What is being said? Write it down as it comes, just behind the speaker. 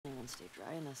stay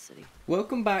dry in this city.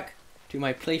 Welcome back to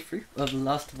my playthrough of The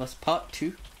Last of Us Part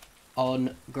 2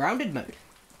 on Grounded mode.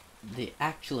 The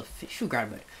actual official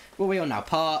ground mode. What are we on now?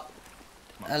 Part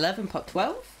 11? Part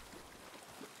 12?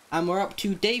 And we're up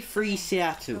to day 3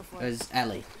 Seattle as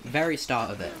Ellie. Very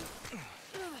start of it.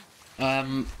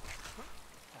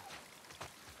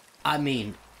 I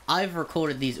mean, I've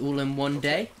recorded these all in one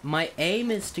day. My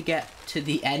aim is to get to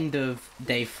the end of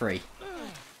day 3.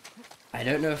 I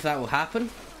don't know if that will happen.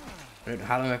 I don't know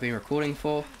how long I've been recording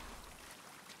for.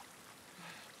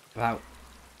 About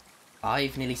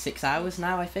 5, nearly 6 hours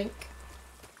now, I think.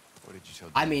 What did you tell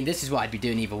I mean, this is what I'd be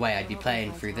doing either way. I'd be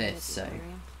playing through this, so...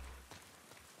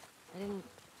 I'm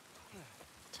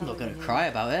not gonna cry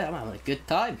about it. I'm having a good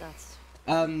time.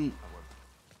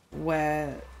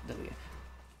 Where... There we go.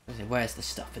 Where's the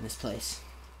stuff in this place?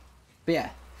 But yeah.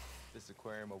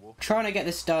 Trying to get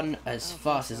this done as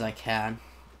fast as I can.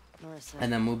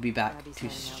 And then we'll be back to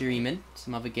streaming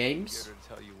some other games.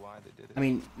 I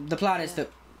mean, the plan is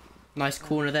that... Nice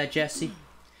corner there, Jesse.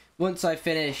 Once I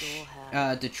finish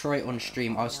Detroit on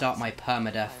stream, I'll start my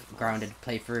permadeath grounded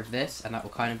playthrough of this, and that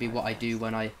will kind of be what I do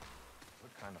when I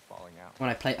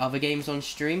play other games on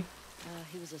stream.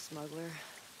 He was a smuggler,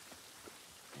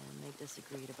 and they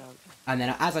disagreed about. And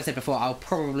then, as I said before, I'll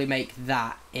probably make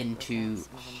that into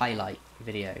highlight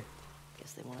video.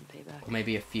 Guess they wanted payback. Or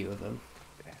maybe a few of them.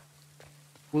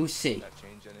 We'll see.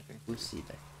 We'll see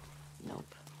though.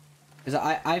 Nope. Because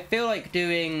I feel like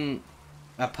doing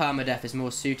a permadeath is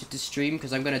more suited to stream,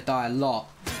 because I'm going to die a lot.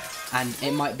 And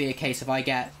it might be a case if I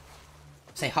get,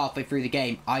 say, halfway through the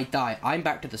game, I die. I'm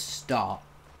back to the start.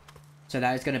 So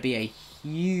there's going to be a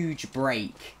huge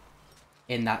break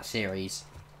in that series.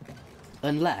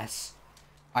 Unless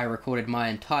I recorded my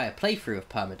entire playthrough of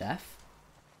permadeath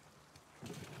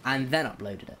and then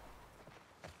uploaded it.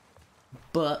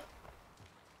 But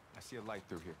I see a light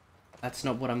through here. That's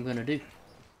not what I'm going to do.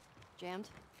 Jammed?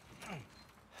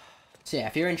 So yeah,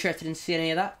 if you're interested in seeing any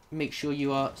of that, make sure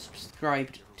you are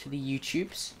subscribed to the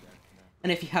YouTubes.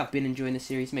 And if you have been enjoying the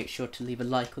series, make sure to leave a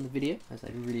like on the video, as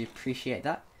I'd really appreciate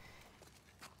that.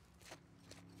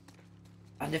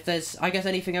 And if there's, I guess,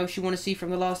 anything else you want to see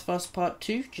from The Last of Us Part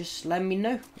 2, just let me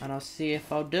know, and I'll see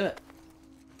if I'll do it.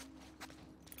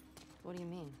 What do you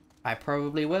mean? I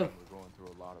probably will.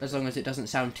 As long as it doesn't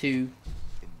sound too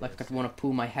like I'd want to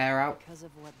pull my hair out. Because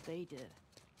of what they did.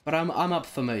 But I'm up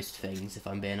for most things, if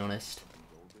I'm being honest.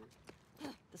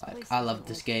 I love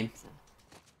this game.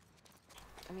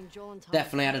 I mean, Joel and Tom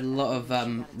Definitely added a lot of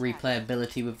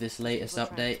replayability with this latest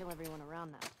update. Kill everyone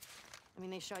around now. I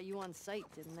mean, they shot you on sight,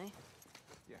 didn't they?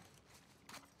 Yeah.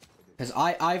 Because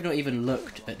I've not even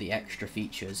looked at the extra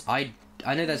features. I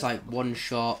know there's like one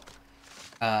shot,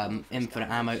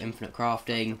 infinite ammo, infinite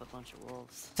crafting.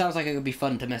 Sounds like it would be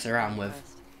fun to mess around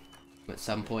with at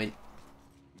some point.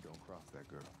 That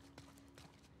girl.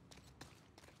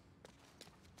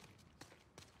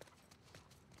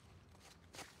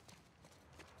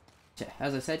 So,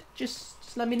 as I said,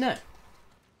 just let me know.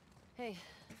 Hey,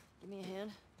 give me a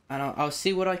hand. And I'll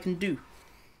see what I can do.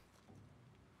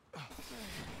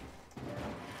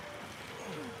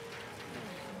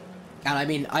 And I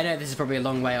mean, I know this is probably a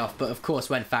long way off, but of course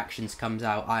when Factions comes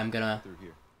out, I'm gonna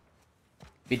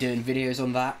be doing videos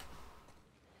on that.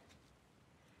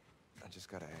 I just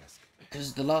gotta ask.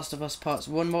 Because The Last of Us Part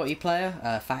 1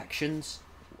 multiplayer, Factions,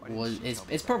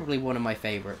 is probably one of my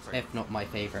favourites, if not my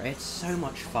favourite. It's so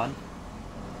much fun.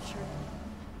 Sure.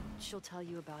 She'll tell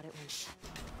you about it when she...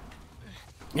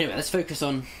 Anyway, let's focus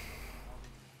on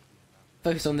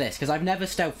this, because I've never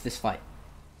stealthed this fight.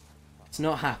 It's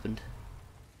not happened.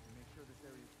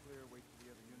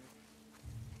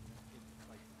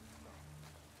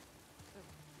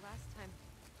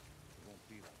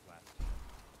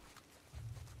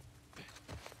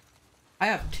 I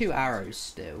have 2 arrows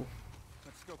still.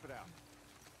 Let's scope it out.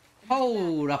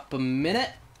 Hold up a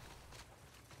minute.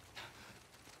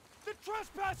 The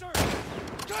trespasser!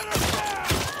 Get her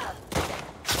down!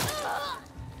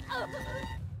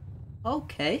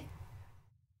 Okay.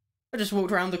 I just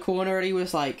walked around the corner and he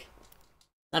was like,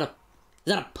 is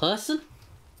that a person?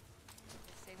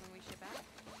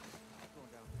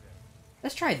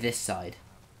 Let's try this side.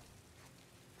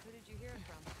 Who did you hear it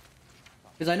from?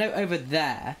 Because I know over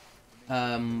there,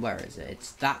 where is it?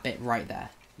 It's that bit right there.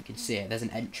 You can see it. There's an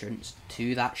entrance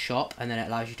to that shop, and then it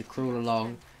allows you to crawl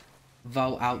along,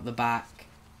 vault out the back,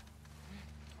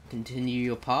 continue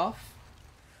your path.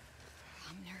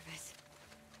 I'm nervous.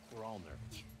 We're all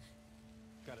nervous.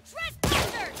 Got it.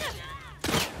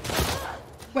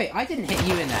 Wait, I didn't hit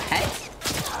you in the head.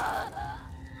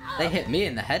 They hit me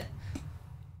in the head.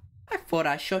 I thought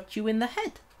I shot you in the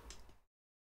head.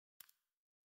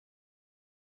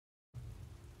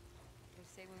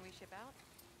 say when we ship out?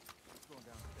 It's going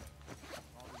down today.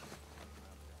 All the units are going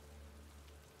out today.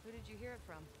 Who did you hear it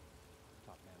from?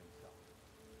 Top man himself.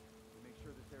 We make sure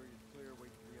this area is clear,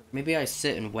 wait for the other... Maybe I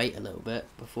sit and wait a little bit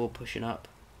before pushing up.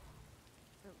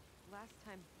 The last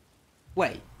time...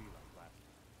 Wait. Be like last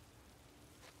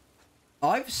time.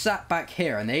 I've sat back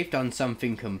here and they've done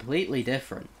something completely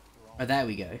different. Oh, there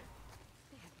we go.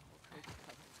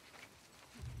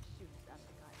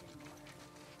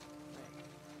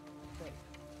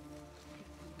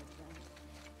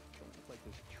 Don't look like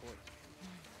there's a choice.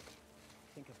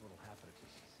 Think of what'll happen if we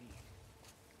succeed.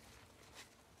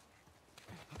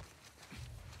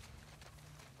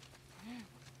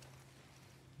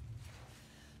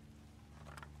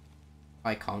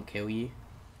 I can't kill you.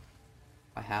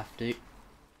 I have to.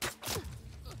 Fucking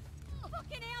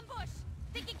ambush!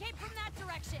 Think he came from that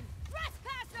direction!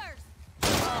 Trespassers!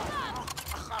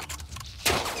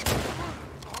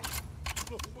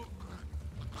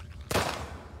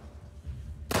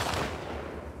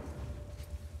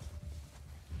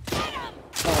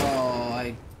 Oh,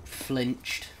 I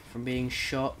flinched from being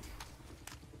shot.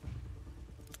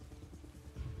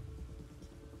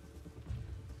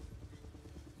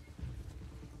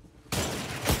 I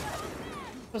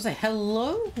was like,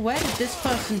 hello? Where did this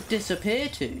person disappear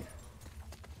to?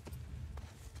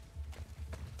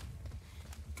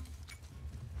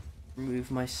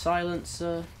 Remove my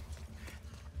silencer.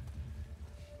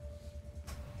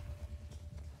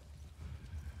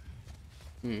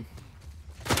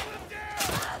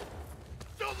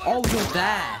 Oh, you're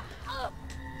there!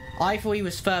 I thought he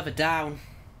was further down.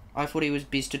 I thought he was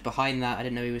stood behind that. I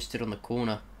didn't know he was stood on the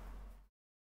corner.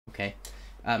 Okay.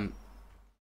 They say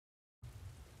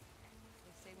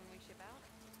when we ship out?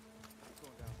 It's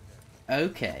going down today.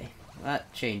 Okay.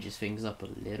 That changes things up a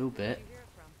little Who did bit. you hear it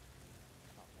from?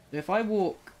 So if I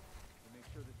walk We make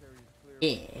sure this area is clear, here, wait for the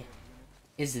other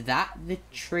units. is that the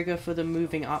trigger for the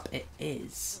moving up? It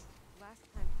is. Last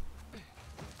time... Be like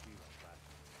last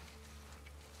time.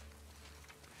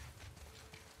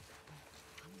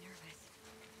 I'm nervous.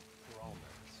 We're all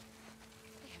nervous.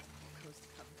 They have the whole coast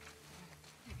covered.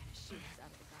 They're gonna shoot us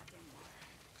out of the goddamn water.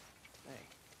 Hey,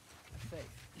 have faith.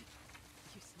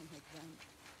 You sound like them.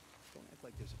 Don't act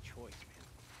like there's a choice, man.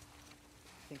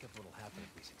 Think of what'll happen if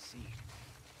we succeed.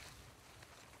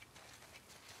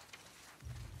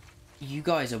 You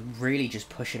guys are really just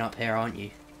pushing up here, aren't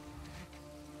you?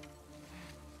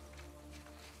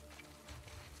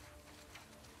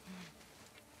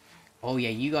 Oh yeah,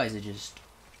 you guys are just...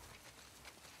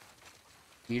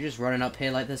 You're just running up here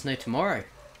like there's no tomorrow.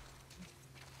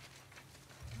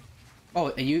 Oh,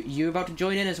 are you about to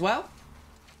join in as well?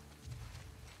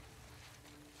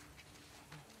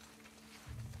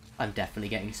 I'm definitely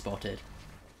getting spotted.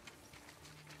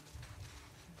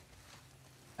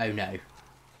 Oh no.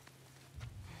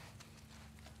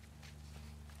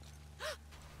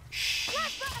 Shh.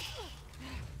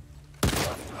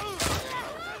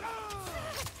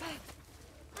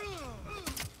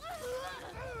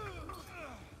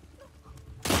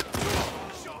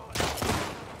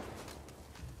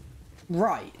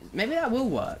 Right, maybe that will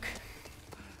work.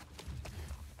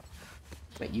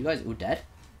 Wait, you guys are all dead?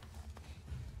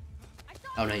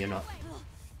 Oh no, you're not.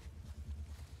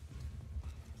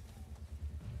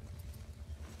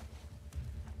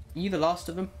 Are you the last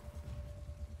of them?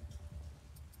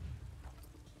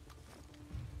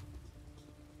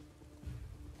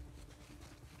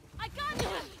 I got you!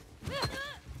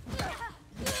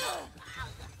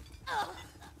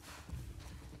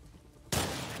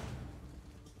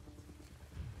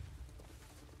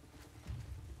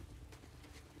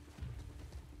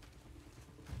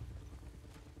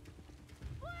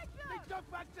 They ducked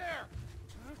back there!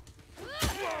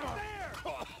 There!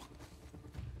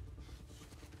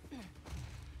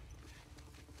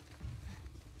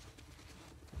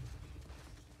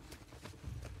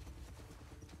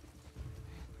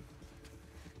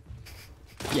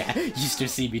 Yeah, you still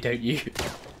see me, don't you?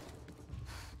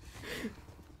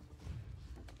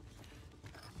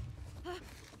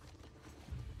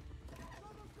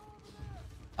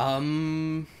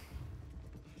 Oh,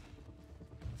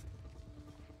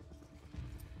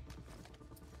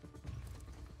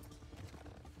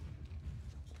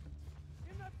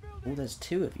 there's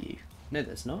two of you. No,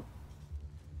 there's not.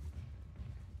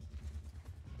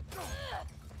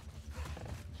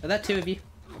 Are there two of you?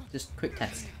 Just quick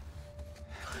test.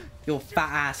 Your fat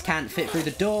ass can't fit through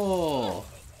the door!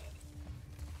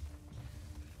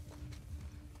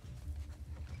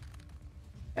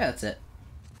 Yeah, that's it.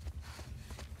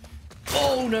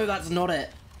 Oh no, that's not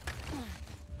it!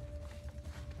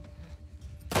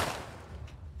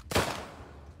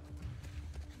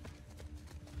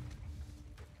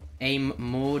 aim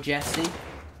more, Jesse.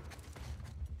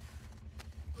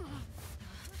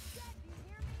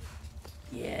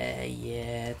 Yeah,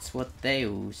 it's what they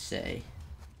all say.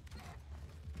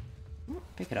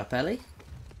 Pick it up, Ellie.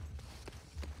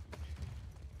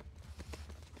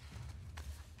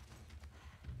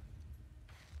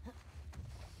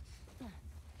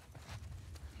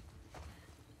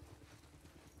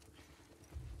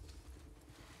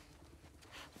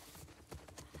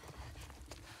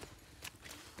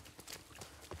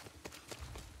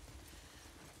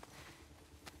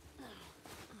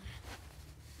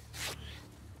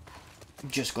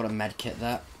 Just got a med kit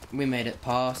that. We made it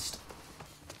past.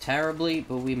 Terribly,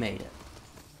 but we made it.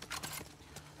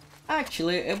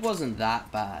 Actually, it wasn't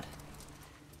that bad.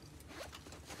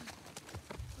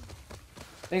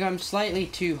 I think I'm slightly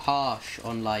too harsh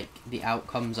on, like, the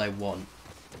outcomes I want.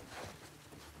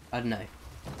 I don't know.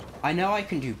 I know I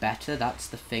can do better, that's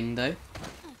the thing, though.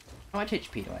 How much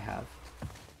HP do I have?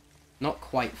 Not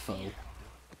quite full.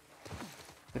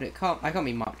 But I can't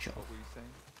be much off. What were you saying?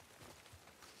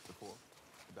 Before?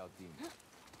 About Dean. You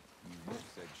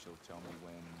said she'll tell me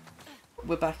when...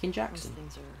 We're back in Most Jackson.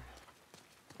 things are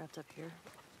wrapped up here.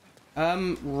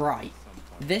 Right.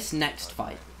 This next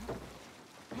fight.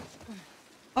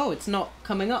 Oh, it's not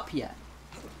coming up yet.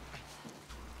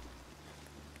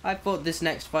 I thought this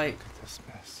next fight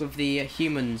with the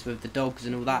humans, with the dogs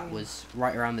and all that was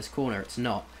right around this corner. It's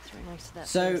not. It's right next to that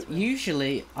So, place with-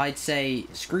 usually, I'd say,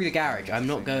 screw the garage. I'm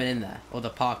not going in there. Or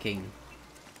the parking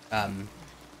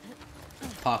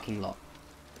lot.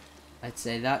 I'd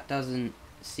say that doesn't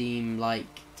seem like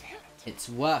it's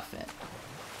worth it.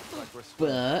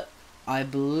 But I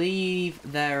believe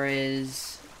there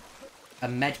is a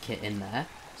medkit in there.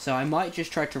 So I might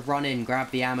just try to run in, grab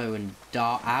the ammo and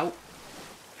dart out.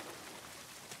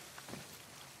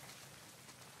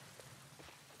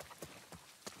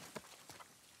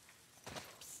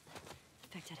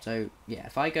 Infected. So yeah,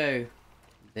 if I go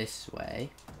this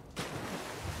way,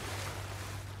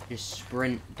 just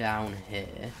sprint down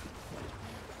here.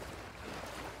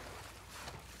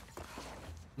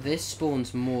 This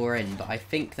spawns more in, but I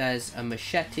think there's a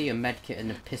machete, a medkit, and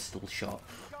a pistol shot.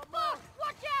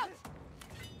 Watch out!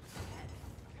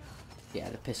 Yeah,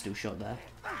 the pistol shot there.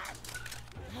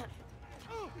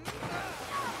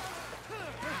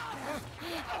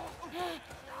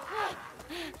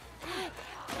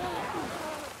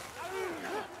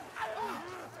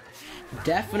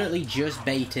 Definitely just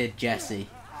baited Jesse.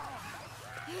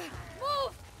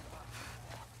 Move!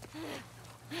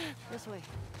 This way.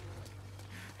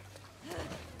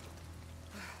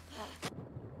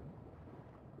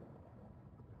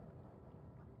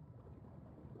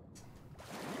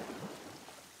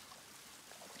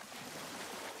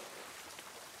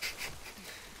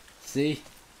 See?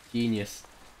 Genius.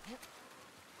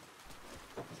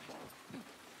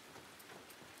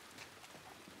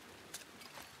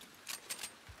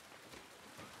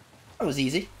 That was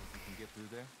easy. You can get through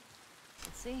there?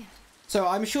 Let's see. So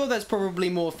I'm sure there's probably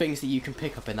more things that you can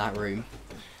pick up in that room.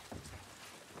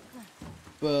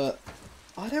 But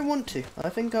I don't want to. I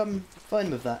think I'm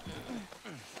fine with that.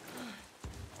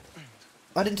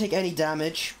 I didn't take any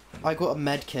damage. I got a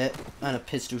med kit and a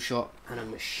pistol shot and a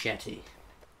machete.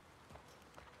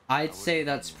 I'd say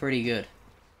that's pretty good.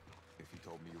 If you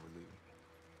told me you were leaving.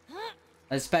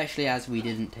 Especially as we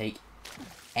didn't take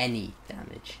any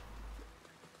damage.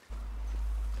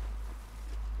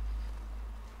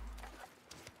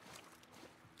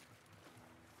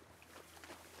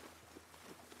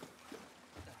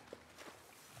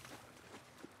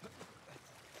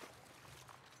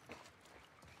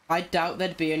 I doubt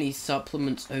there'd be any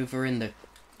supplements over in the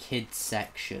kids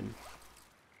section.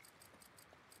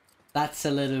 That's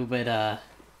a little bit,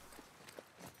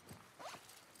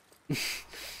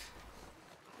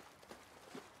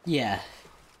 yeah.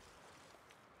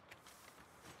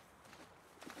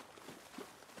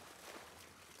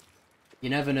 You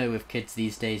never know with kids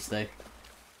these days, though.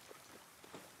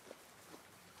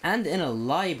 And in a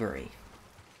library.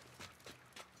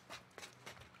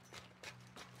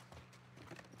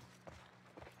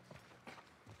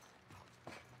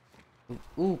 Of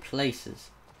all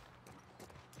places.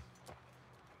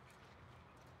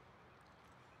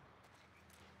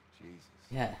 Jesus.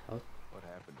 Yeah. What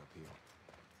happened up here?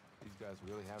 These guys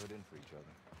really have it in for each other.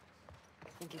 I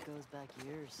think it goes back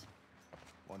years.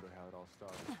 Wonder how it all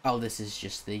started. Oh, this is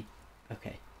just the...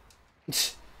 Okay.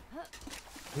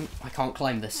 I can't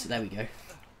climb this. There we go.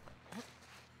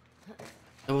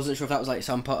 I wasn't sure if that was like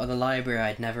some part of the library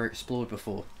I'd never explored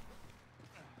before.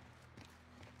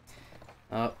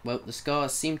 Well, the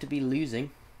scars seem to be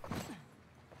losing.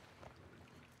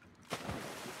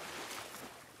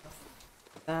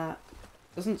 that?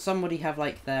 Doesn't somebody have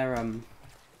like their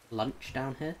lunch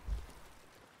down here?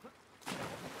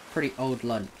 Pretty old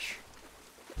lunch.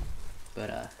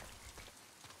 But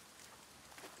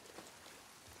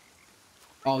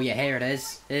oh yeah, here it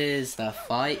is. Here's the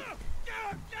fight.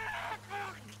 Got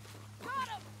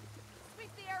him! Sweep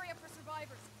the area for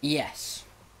survivors. Yes.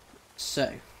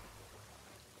 So,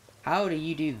 how do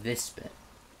you do this bit?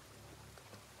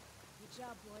 Good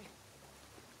job, boy.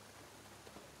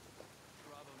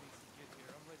 Bravo needs to get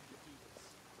here. I'm ready to do this.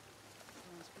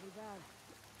 Sounds pretty bad.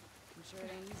 I'm sure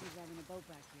it ain't easy driving a boat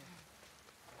back here. I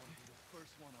want to be the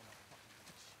first one on my fucking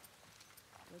watch.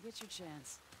 You'll get your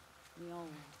chance. We all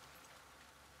will.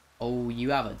 Oh, you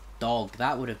have a dog.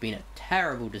 That would have been a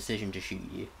terrible decision to shoot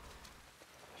you.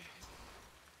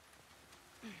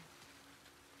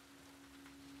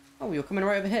 Oh, you're coming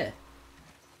right over here.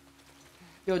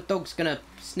 Your dog's gonna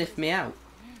sniff me out.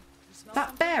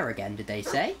 That bear again, did they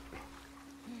say?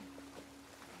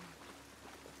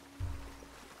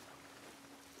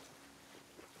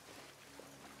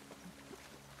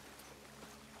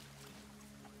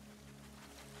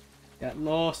 Get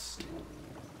lost.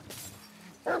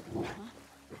 Go.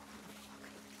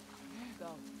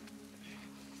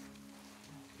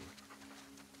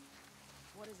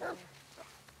 What is it there?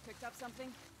 Picked up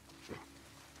something?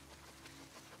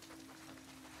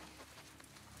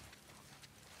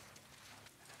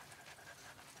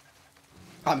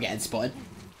 I'm getting spotted.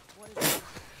 What is it?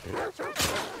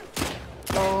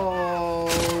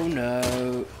 Oh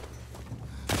no.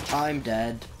 I'm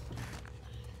dead.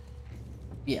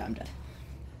 Yeah, I'm dead.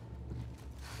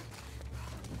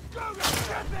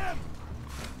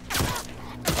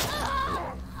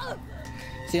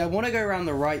 See, I want to go around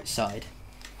the right side.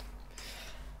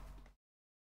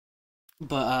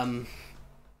 But,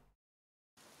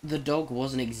 the dog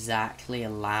wasn't exactly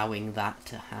allowing that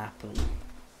to happen.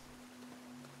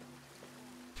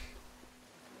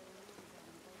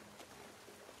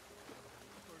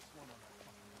 First one on my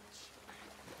fucking watch.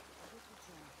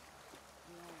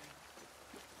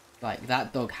 Like,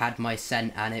 that dog had my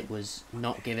scent and it was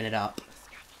not giving it up.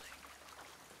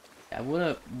 I want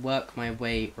to work my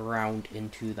way around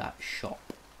into that shop.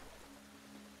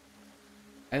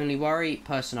 Only worry,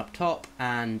 person up top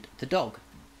and the dog.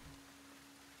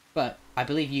 But I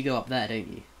believe you go up there, don't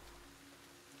you?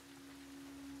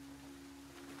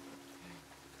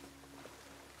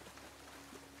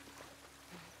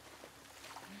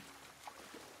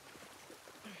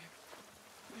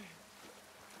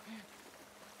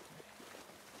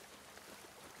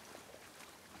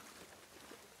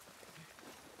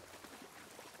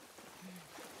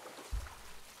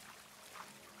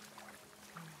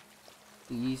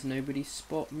 Please, nobody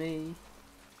spot me.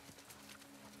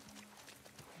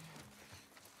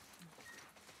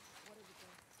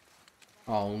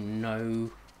 Oh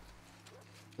no.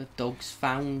 The dog's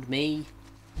found me.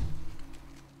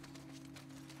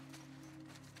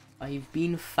 I've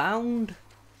been found.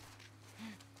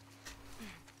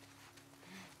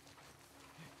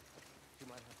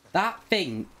 That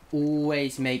thing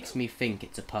always makes me think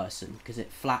it's a person because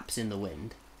it flaps in the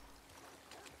wind.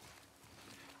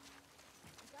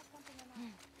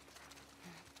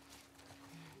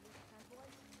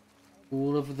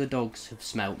 All of the dogs have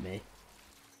smelt me.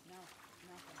 No,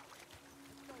 nothing.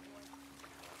 Let's go, boy.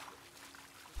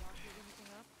 Did Doc dig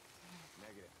anything up?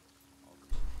 Negative. All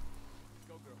good.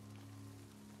 Go, girl.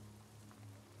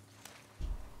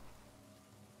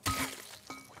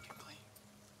 Wicked clean.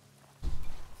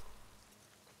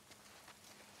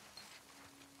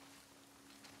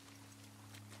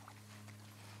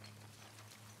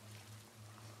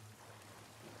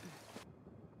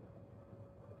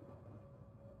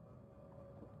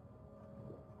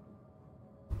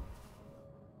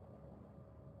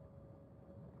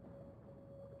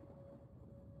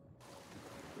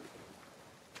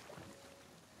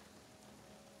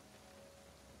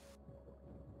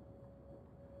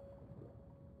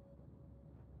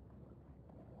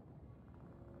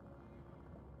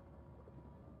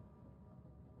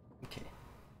 Okay.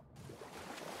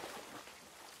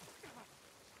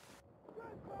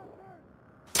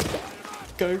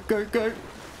 Go, go, go!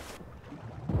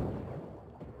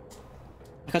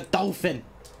 Like a dolphin!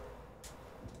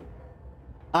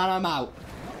 And I'm out.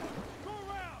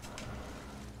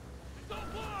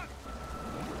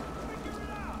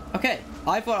 Okay,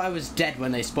 I thought I was dead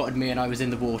when they spotted me and I was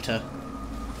in the water.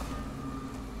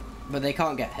 But they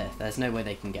can't get here. There's no way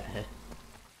they can get here.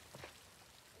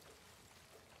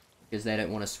 Because they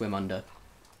don't want to swim under.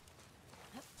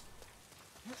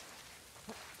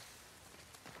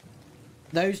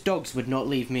 those dogs would not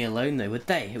leave me alone though, would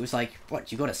they? It was like,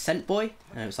 what, you got a scent, boy?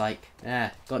 And it was like,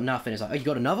 got nothing. It's like, oh, you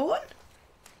got another one?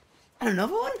 And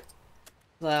another one?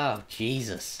 Oh,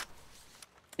 Jesus.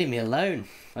 Leave me alone.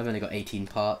 I've only got 18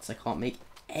 parts. I can't make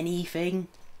anything.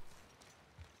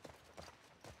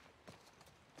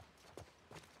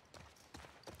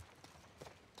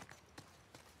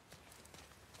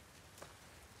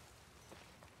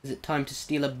 Is it time to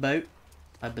steal a boat?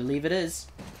 I believe it is.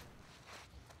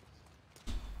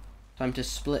 Time to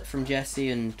split from Jesse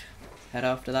and head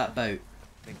after that boat.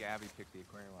 I think Abby picked the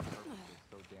aquarium on purpose.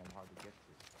 It's so damn hard to get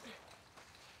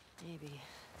to. Maybe.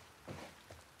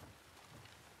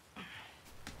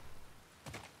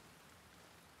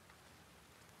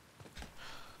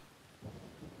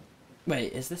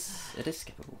 Wait, is this... It is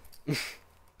skippable.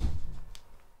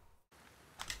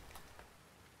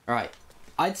 Alright.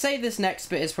 I'd say this next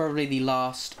bit is probably the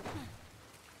last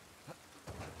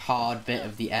hard bit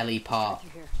of the Ellie part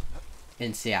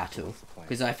in Seattle.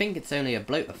 Because I think it's only a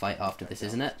bloater fight after this,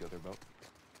 isn't it?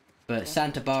 But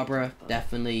Santa Barbara,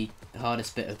 definitely the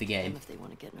hardest bit of the game. If they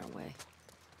want to get in our way.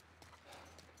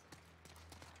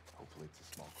 Hopefully it's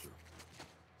a small crew.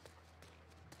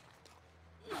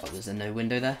 Oh, there's a no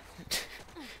window there.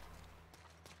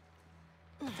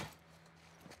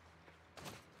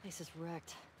 Place is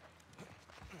wrecked.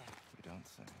 You don't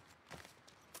say.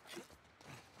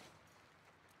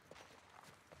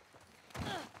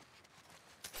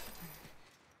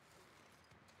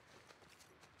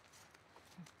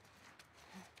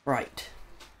 Right.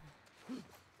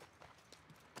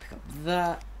 Pick up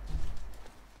that.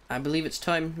 I believe it's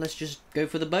time. Let's just go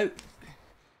for the boat.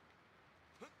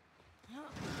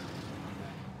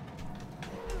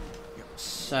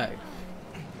 So,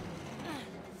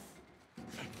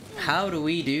 how do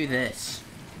we do this?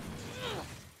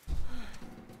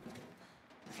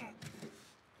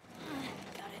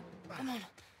 Got it. Come on.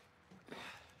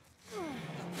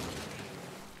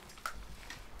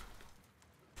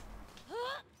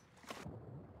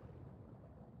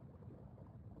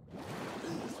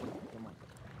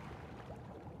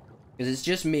 Because it's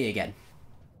just me again.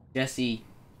 Jesse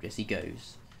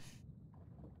goes.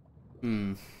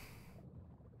 Need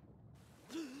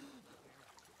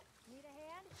a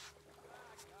hand?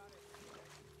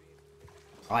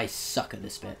 I suck at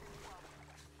this bit.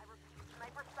 I repeat,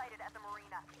 sniper sighted at the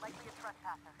marina, likely a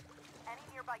trespasser. Any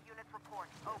nearby units report.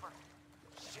 Over.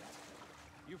 Shit.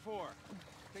 You four,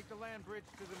 take the land bridge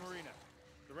to the marina.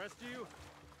 The rest of you,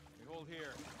 we hold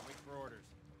here and wait for orders.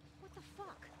 What the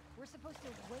fuck? We're supposed to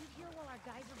wait here while our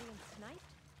guys are being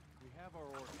sniped? We have our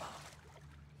orders.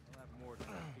 We'll have more than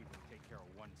enough people to take care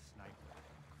of one sniper.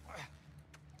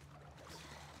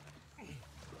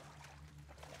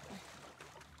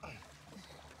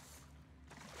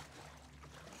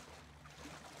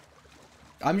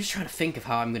 I'm just trying to think of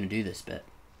how I'm going to do this bit.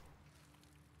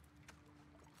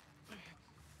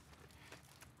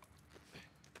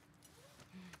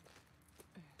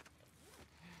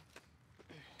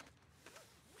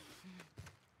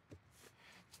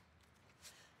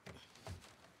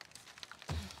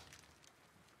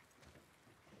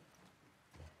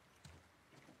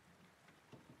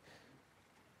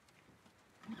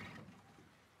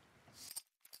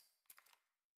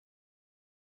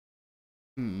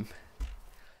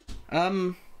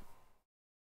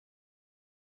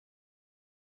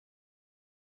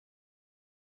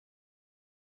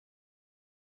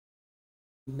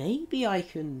 Maybe I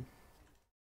can...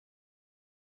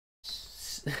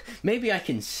 Maybe I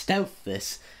can stealth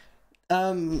this.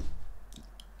 I'll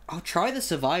try the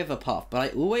survivor path, but I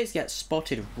always get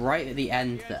spotted right at the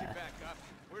end there.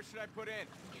 Where should I put in?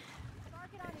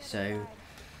 So,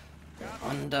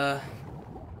 under...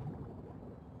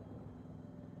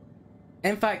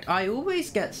 In fact, I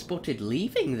always get spotted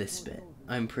leaving this bit,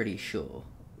 I'm pretty sure.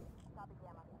 Copy,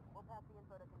 Gamma. We'll pass the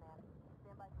info to command.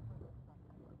 Stand by for further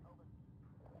instructions. Over.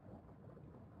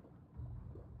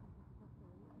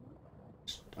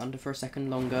 Just under for a second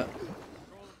longer.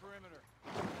 Control the perimeter.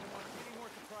 I don't want any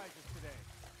more surprises today.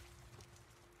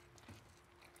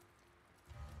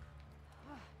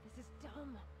 This is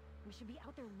dumb. We should be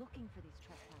out there looking for these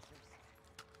trespassers.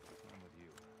 What's wrong with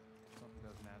you? Something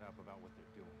doesn't add up about what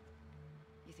they're doing.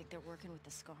 You think they're working with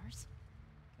the scars?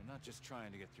 They're not just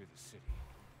trying to get through the city.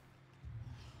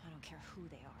 I don't care who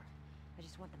they are. I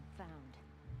just want them found.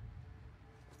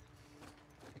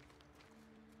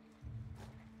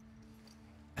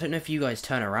 I don't know if you guys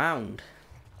turn around.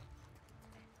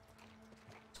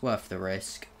 It's worth the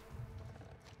risk.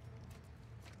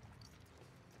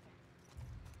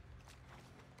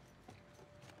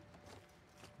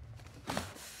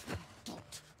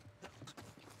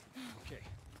 Okay,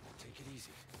 take it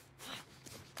easy.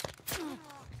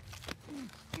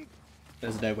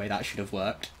 There's no way that should have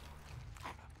worked.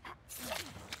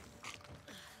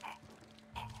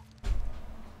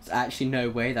 There's actually no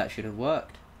way that should have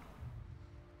worked.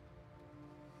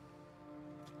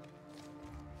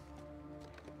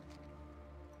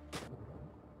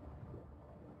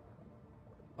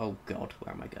 Oh god,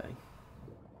 where am I going?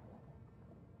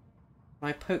 Can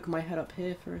I poke my head up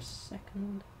here for a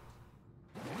second?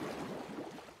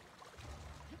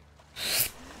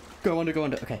 Go under, go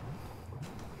under. Okay.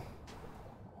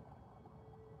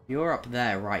 You're up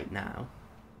there right now.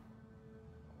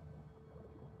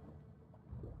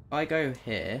 If I go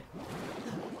here...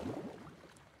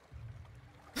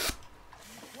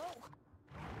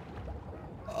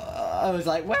 I was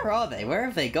like, where are they? Where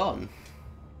have they gone?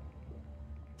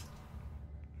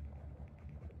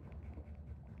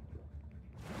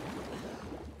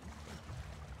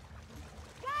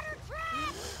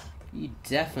 You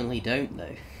definitely don't,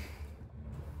 though.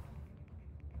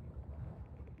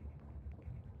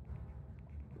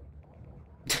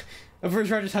 I'm pretty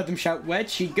sure I just had them shout, "Where'd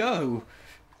she go?"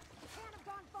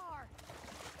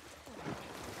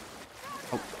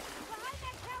 Oh.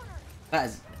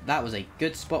 That was a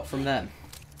good spot from them.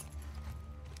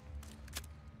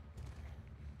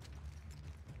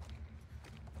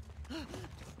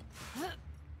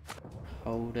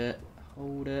 Hold it,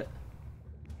 hold it.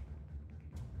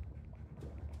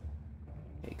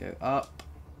 Okay, go up.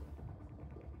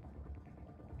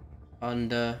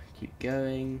 Under, keep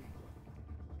going.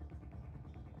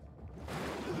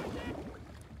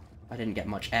 I didn't get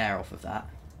much air off of that.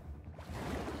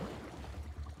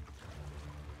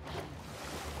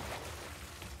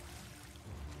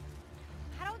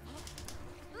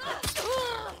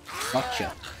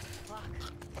 Gotcha.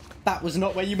 That was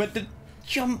not where you meant to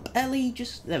jump, Ellie.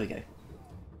 Just there we go.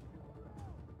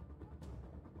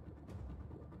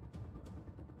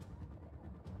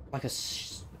 Like a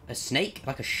snake,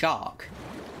 like a shark.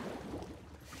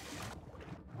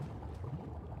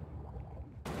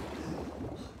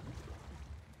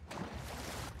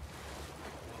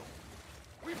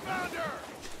 We found her!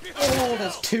 Oh,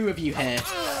 there's two of you here.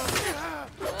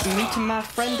 Meeting my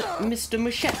friend, Mr.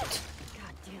 Machette.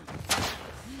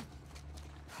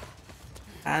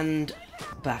 And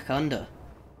back under.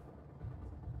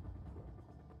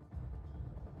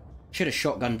 Should have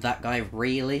shotgunned that guy,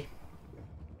 really.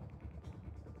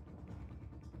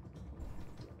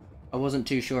 I wasn't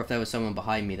too sure if there was someone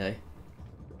behind me, though.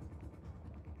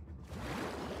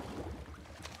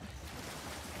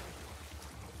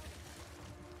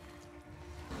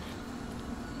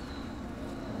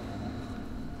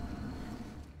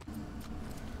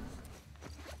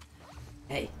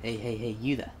 Hey, hey, hey, hey,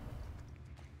 you there.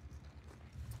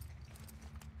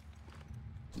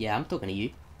 Yeah, I'm talking to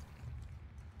you.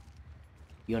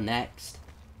 You're next.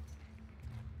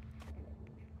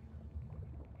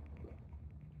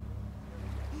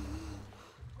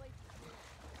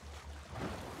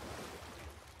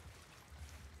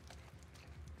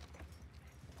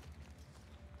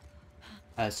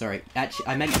 Sorry. Actually,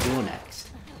 I meant you're next.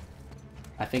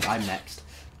 I think I'm next.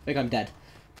 I think I'm dead.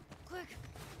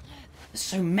 There's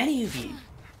so many of you.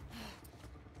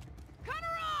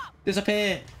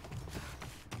 Disappear.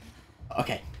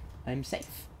 Okay, I'm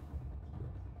safe.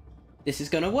 This is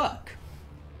gonna work.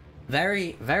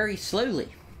 Very, very slowly.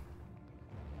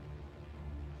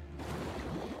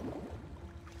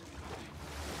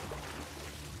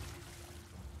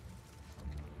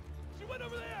 She went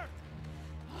over there!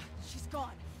 She's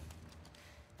gone.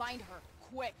 Find her,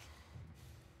 quick.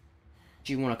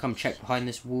 Do you want to come check behind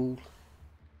this wall?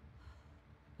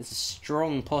 There's a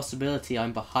strong possibility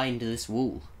I'm behind this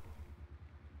wall.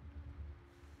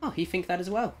 Oh, you think that as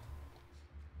well?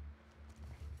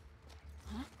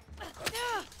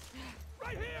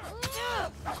 Right here!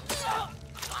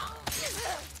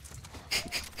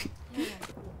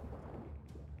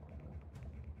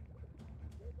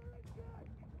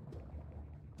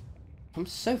 I'm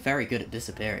so very good at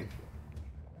disappearing.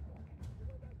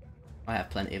 I have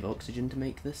plenty of oxygen to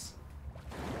make this.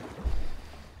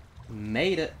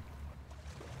 Made it.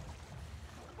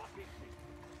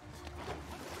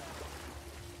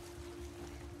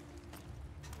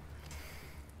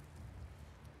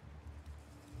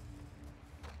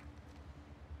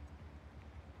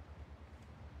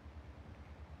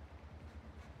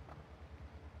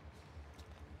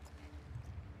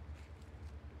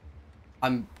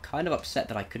 I'm kind of upset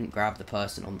that I couldn't grab the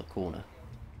person on the corner.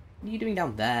 What are you doing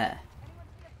down there?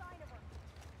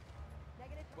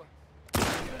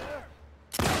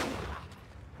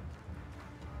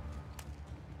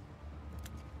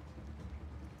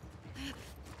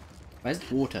 Where's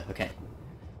the water? Okay.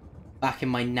 Back in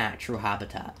my natural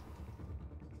habitat.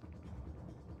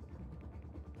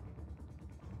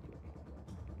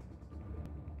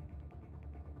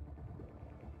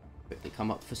 quickly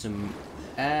come up for some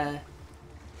air.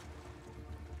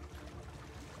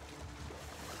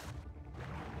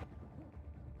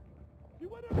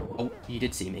 Oh, you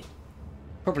did see me.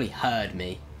 Probably heard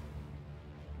me.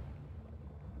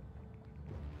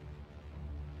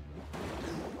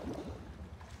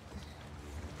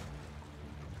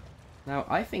 Now,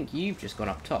 I think you've just gone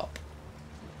up top.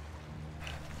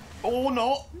 Or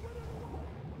not!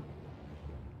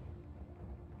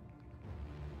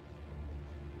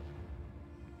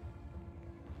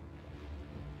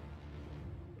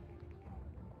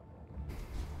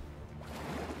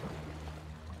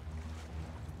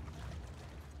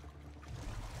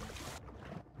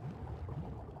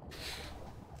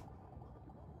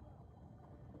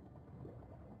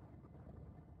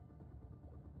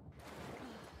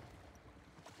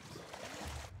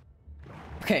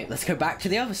 Okay, let's go back to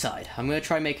the other side. I'm going to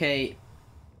try and make a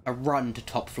run to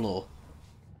top floor.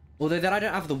 Although then I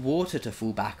don't have the water to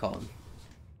fall back on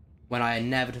when I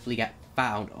inevitably get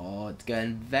found. Oh, it's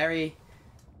going very,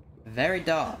 very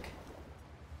dark.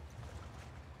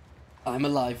 I'm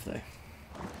alive, though.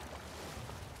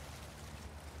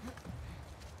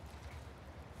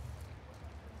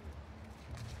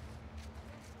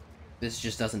 This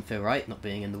just doesn't feel right, not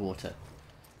being in the water.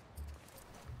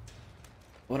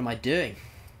 What am I doing?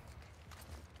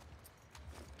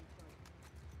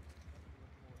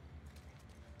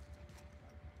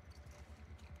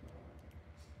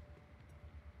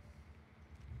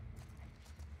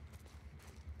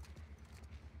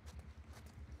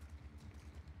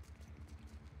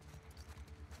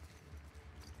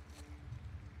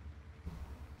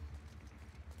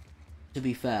 To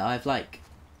be fair, I've like...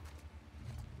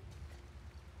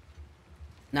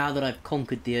 Now that I've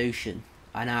conquered the ocean,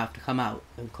 I now have to come out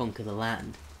and conquer the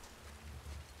land.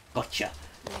 Gotcha.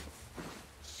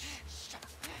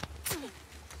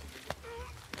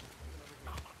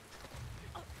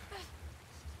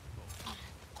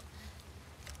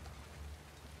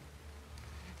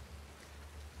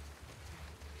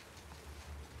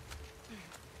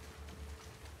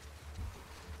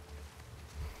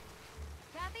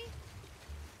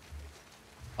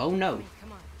 Oh no.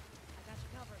 Come on. I got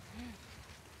you covered.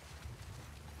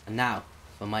 And now,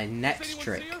 for my next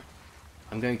trick,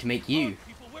 I'm going to make you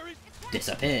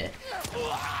disappear.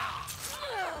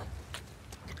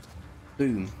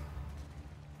 Boom.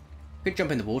 Could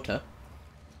jump in the water.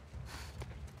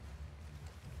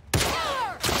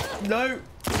 No!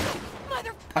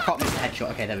 I can't miss the headshot.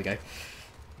 Okay, there we go.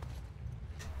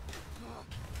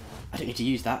 I don't need to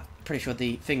use that. Pretty sure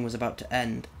the thing was about to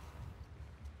end.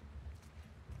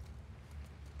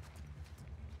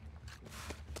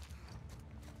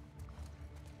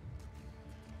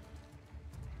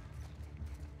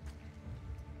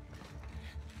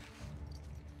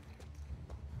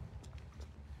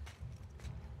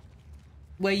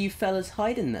 Where you fellas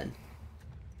hiding then?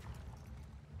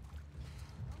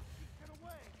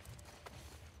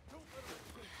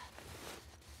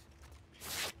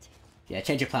 Yeah,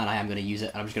 change your plan. I am going to use it,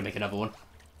 and I'm just going to make another one.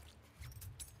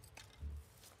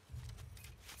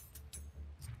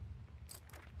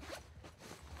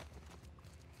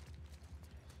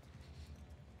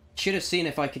 Should have seen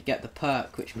if I could get the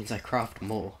perk, which means I craft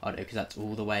more. I don't know, because that's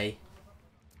all the way...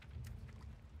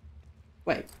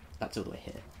 Wait, that's all the way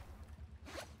here.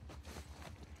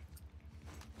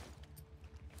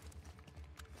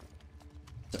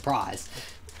 Surprise.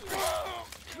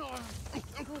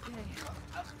 Okay.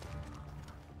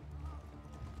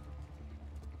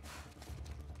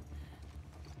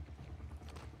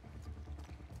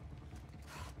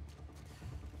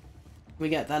 We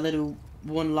get that little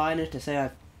one-liner to say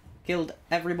I've killed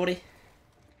everybody.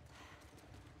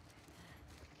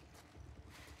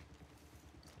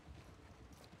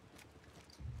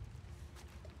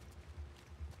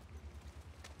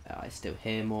 Oh, I still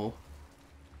hear more.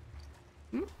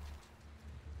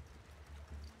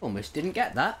 Almost didn't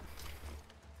get that.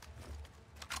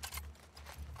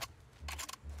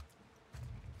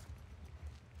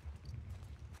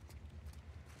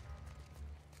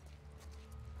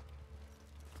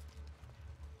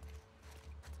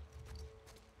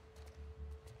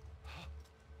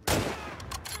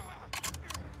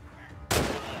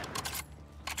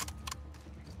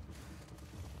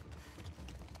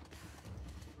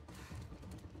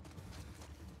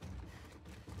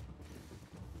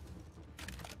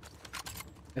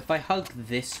 If I hug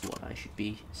this one, I should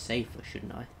be safer,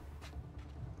 shouldn't I?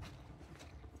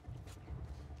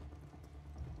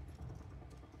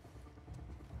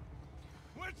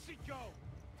 Where'd she go?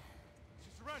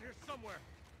 She's around here somewhere.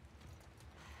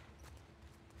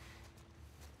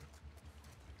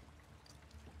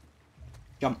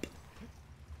 Jump.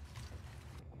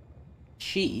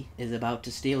 she is about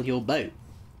to steal your boat.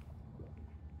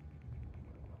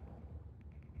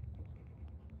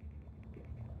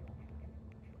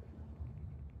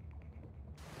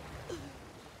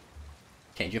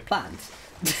 Change of plans.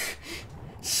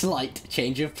 Slight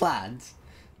change of plans.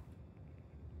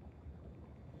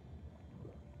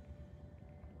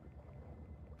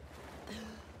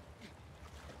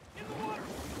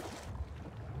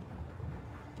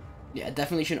 Yeah, I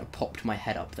definitely shouldn't have popped my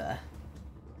head up there.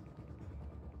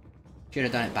 Should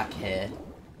have done it back here.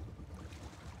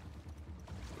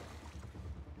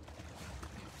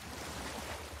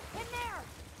 In there!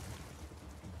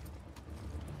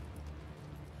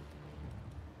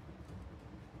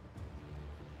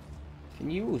 Can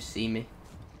you all see me?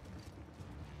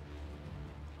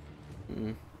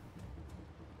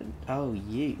 Oh,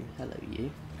 you. Hello,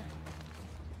 you.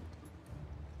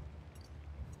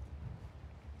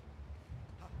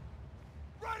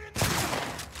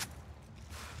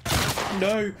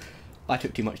 No! I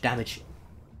took too much damage.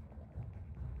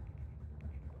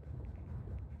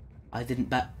 I didn't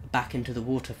back into the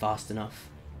water fast enough.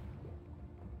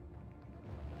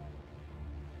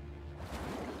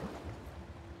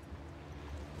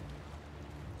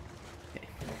 Okay.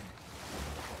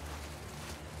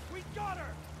 We got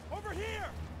her! Over here!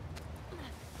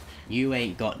 You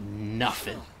ain't got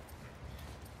nothing.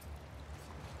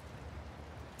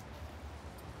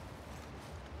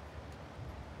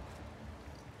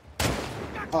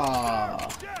 Ah.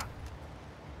 Yeah.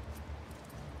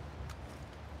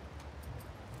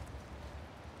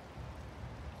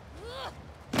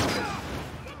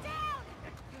 Get down!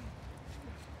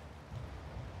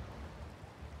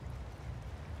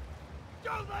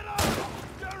 Don't let up!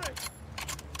 Jerry!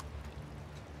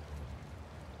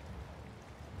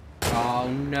 Oh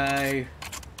no.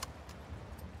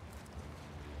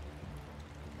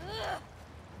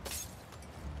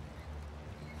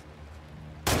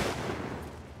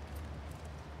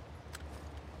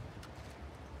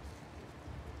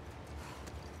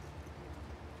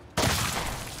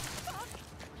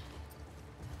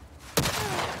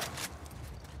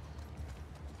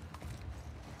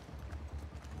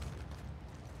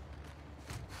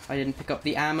 I didn't pick up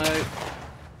the ammo. You're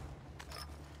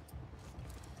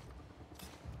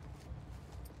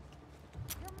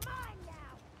mine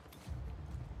now!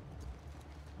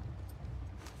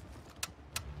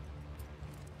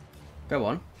 Go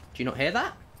on. Do you not hear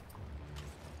that?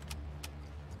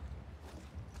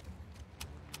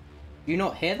 You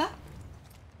not hear that?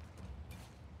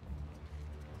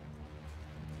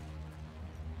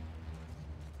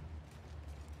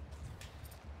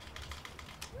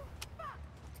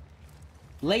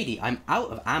 Lady, I'm out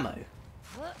of ammo.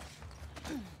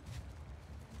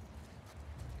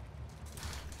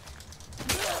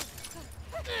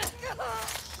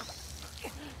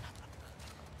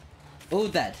 All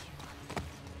dead.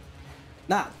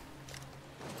 Now,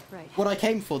 Right. what I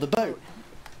came for, the boat.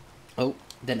 Oh,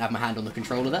 didn't have my hand on the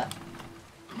controller there.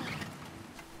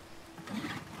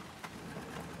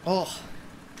 Oh.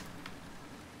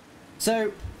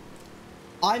 So,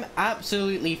 I'm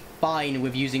absolutely fine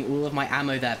with using all of my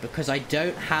ammo there because I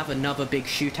don't have another big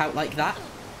shootout like that.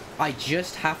 I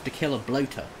just have to kill a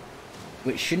bloater,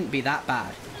 which shouldn't be that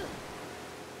bad.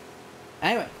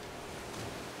 Anyway,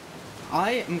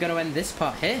 I am going to end this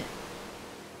part here.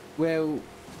 We'll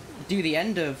do the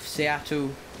end of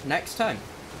Seattle next time.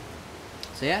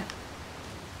 So yeah,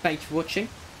 thank you for watching.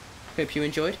 Hope you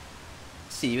enjoyed.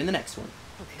 See you in the next one.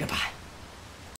 Okay. Goodbye.